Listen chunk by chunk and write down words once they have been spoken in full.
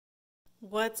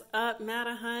What's up,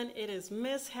 Matahan? It is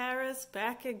Miss Harris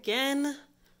back again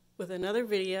with another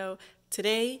video.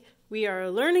 Today we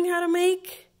are learning how to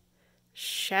make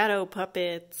shadow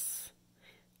puppets.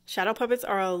 Shadow puppets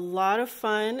are a lot of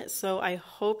fun, so I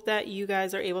hope that you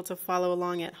guys are able to follow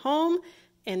along at home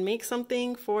and make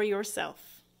something for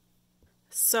yourself.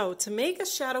 So to make a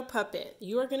shadow puppet,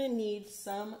 you are going to need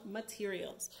some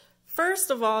materials.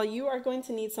 First of all, you are going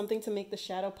to need something to make the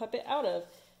shadow puppet out of.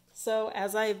 So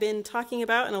as I've been talking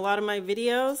about in a lot of my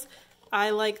videos, I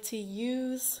like to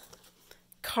use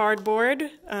cardboard.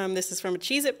 This is from a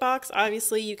Cheez-It box.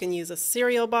 Obviously, you can use a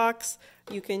cereal box.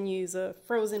 You can use a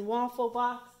frozen waffle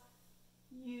box.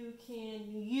 You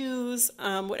can use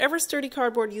whatever sturdy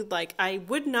cardboard you'd like. I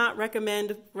would not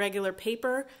recommend regular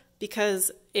paper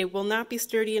because it will not be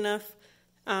sturdy enough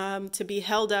to be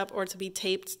held up or to be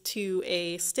taped to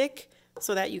a stick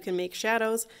so that you can make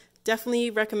shadows. Definitely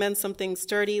recommend something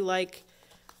sturdy like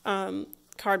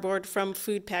cardboard from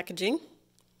food packaging.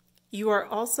 You are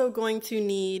also going to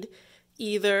need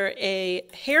either a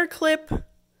hair clip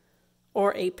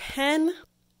or a pen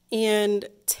and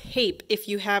tape if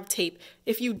you have tape.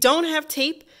 If you don't have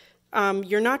tape,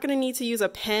 you're not going to need to use a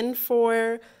pen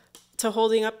to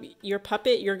holding up your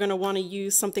puppet. You're going to want to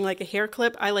use something like a hair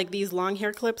clip. I like these long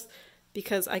hair clips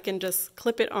because I can just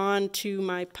clip it on to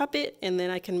my puppet and then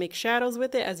I can make shadows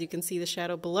with it. As you can see the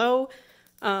shadow below.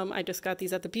 I just got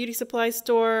these at the beauty supply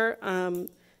store.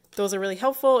 Those are really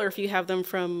helpful, or if you have them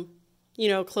from,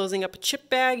 closing up a chip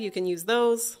bag, you can use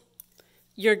those.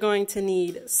 You're going to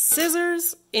need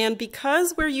scissors, and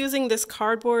because we're using this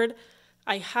cardboard,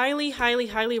 I highly, highly,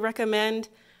 highly recommend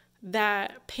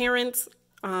that parents,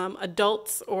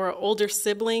 adults, or older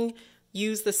sibling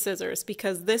use the scissors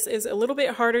because this is a little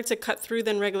bit harder to cut through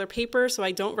than regular paper, so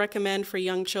I don't recommend for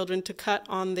young children to cut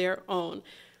on their own.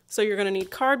 So you're going to need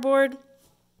cardboard,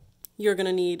 you're going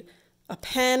to need a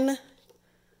pen,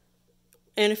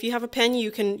 and if you have a pen,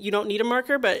 you don't need a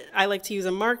marker, but I like to use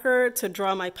a marker to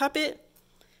draw my puppet.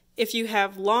 If you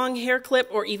have long hair clip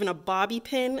or even a bobby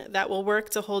pin, that will work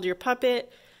to hold your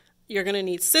puppet. You're going to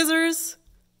need scissors.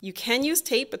 You can use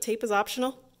tape, but tape is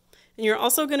optional. And you're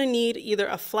also going to need either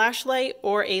a flashlight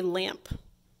or a lamp.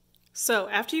 So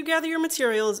after you gather your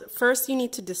materials, first you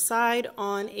need to decide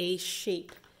on a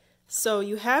shape. So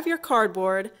you have your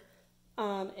cardboard,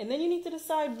 and then you need to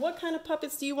decide what kind of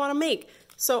puppets do you want to make.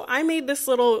 So I made this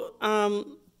little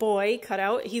boy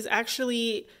cutout. He's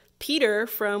actually Peter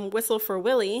from Whistle for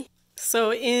Willie.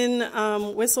 So in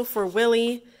Whistle for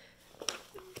Willie,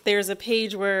 there's a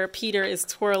page where Peter is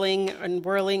twirling and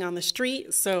whirling on the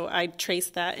street. So I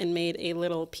traced that and made a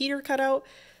little Peter cutout.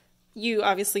 You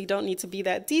obviously don't need to be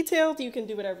that detailed. You can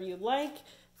do whatever you like.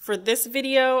 For this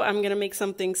video, I'm going to make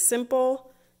something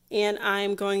simple, and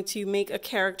I'm going to make a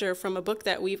character from a book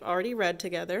that we've already read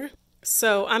together.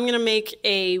 So I'm going to make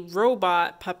a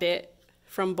robot puppet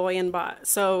from Boy and Bot.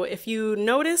 So if you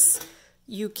notice,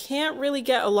 you can't really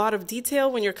get a lot of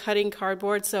detail when you're cutting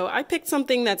cardboard. So I picked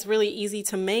something that's really easy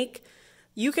to make.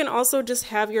 You can also just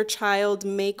have your child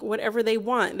make whatever they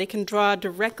want. They can draw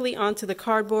directly onto the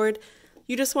cardboard.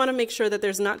 You just want to make sure that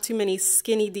there's not too many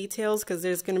skinny details because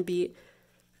there's going to be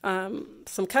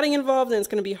some cutting involved and it's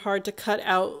going to be hard to cut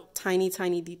out tiny,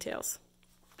 tiny details.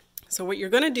 So what you're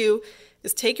going to do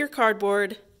is take your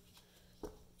cardboard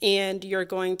and you're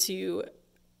going to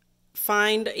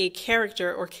find a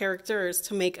character or characters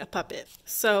to make a puppet.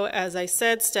 So as I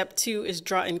said, step 2 is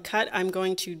draw and cut. I'm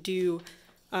going to do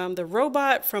the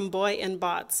robot from Boy and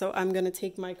Bot. So I'm going to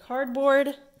take my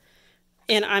cardboard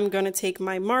and I'm going to take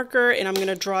my marker and I'm going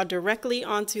to draw directly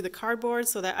onto the cardboard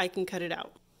so that I can cut it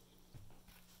out.